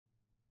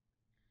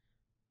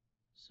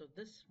So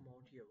this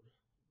module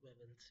we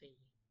will see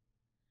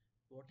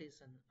what is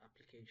an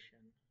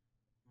application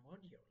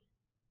module.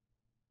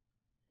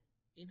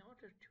 In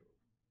order to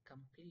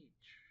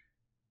complete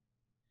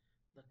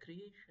the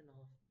creation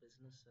of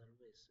business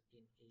service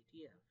in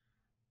ADF,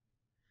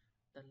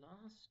 the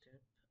last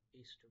step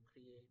is to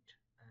create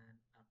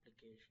an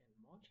application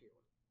module.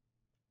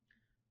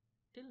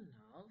 Till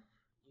now,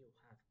 you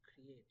have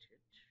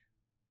created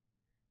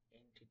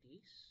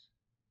entities,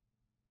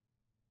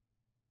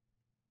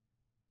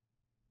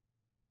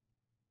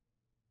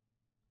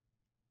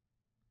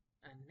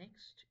 and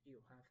next you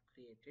have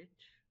created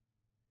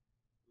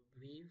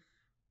wave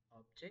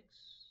objects.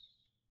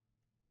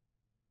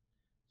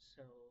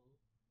 So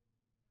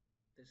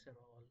these are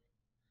all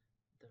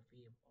the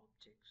wave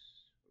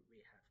objects we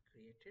have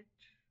created.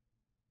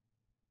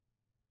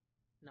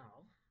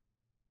 Now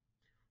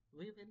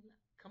we will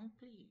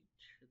complete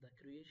the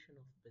creation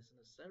of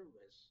business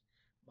service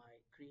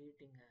by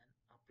creating an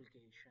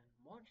application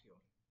module.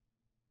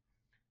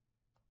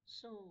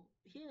 So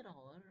here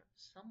are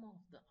some of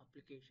the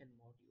application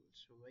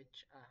modules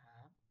which I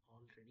have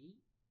already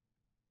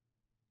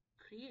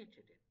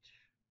created it.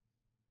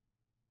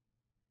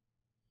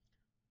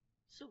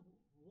 So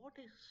what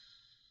is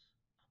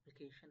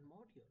application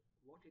module?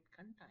 What it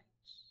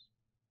contains?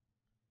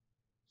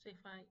 So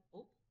if I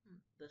open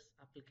this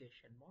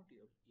application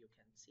module, you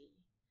can see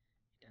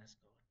it has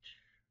got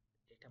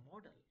data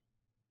model.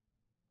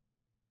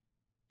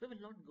 We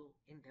will not go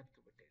in depth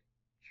with it.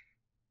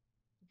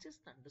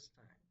 Just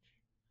understand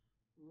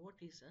what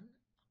is an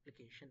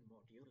application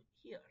module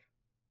here.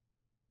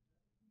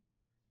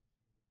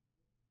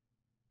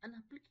 An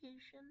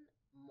application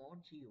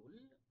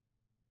module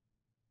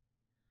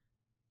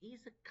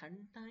is a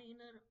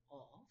container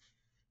of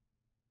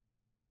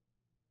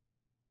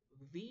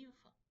wave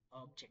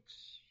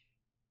objects.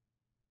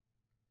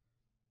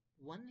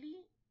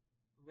 Only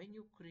when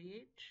you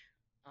create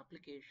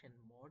application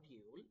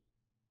module,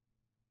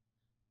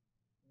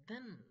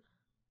 then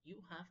you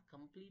have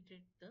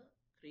completed the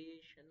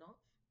creation of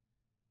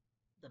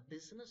the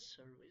business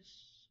service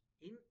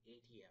in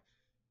ADF.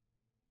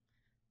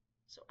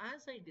 So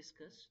as I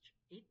discussed,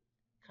 it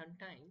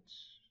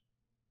contains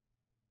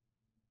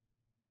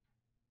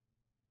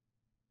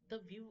the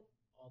view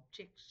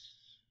objects.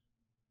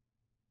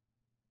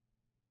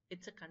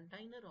 It's a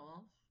container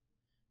of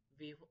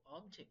wave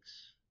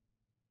objects.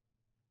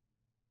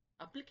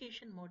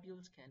 Application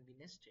modules can be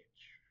nested.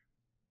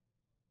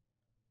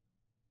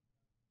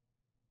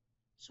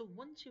 So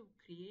once you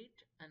create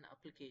an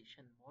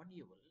application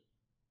module,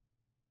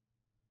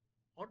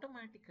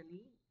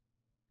 automatically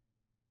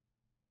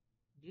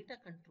data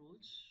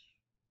controls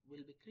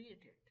will be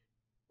created.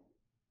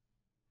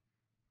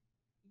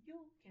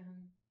 You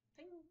can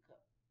think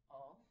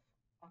of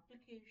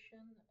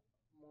application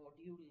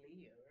module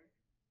layer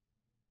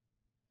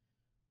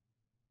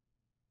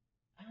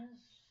as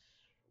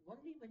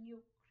only when you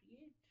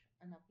create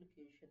an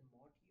application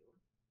module,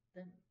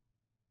 then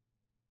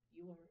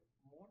your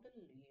model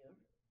layer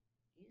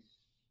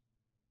is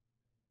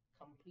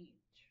complete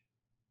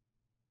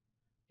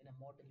in a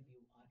model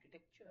view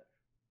architecture.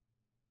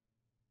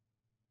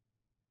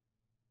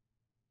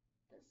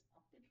 This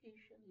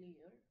application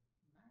layer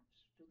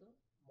maps to the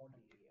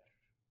model layer.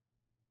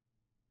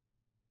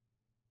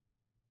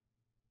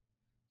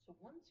 So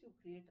once you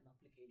create an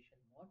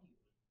application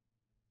module,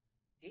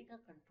 data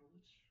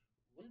controls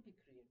will be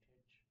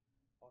created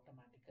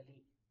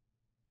automatically,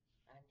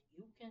 and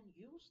you can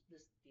use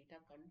this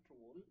data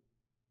control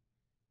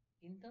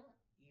in the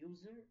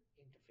user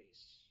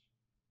interface.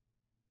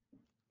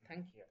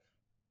 Thank you.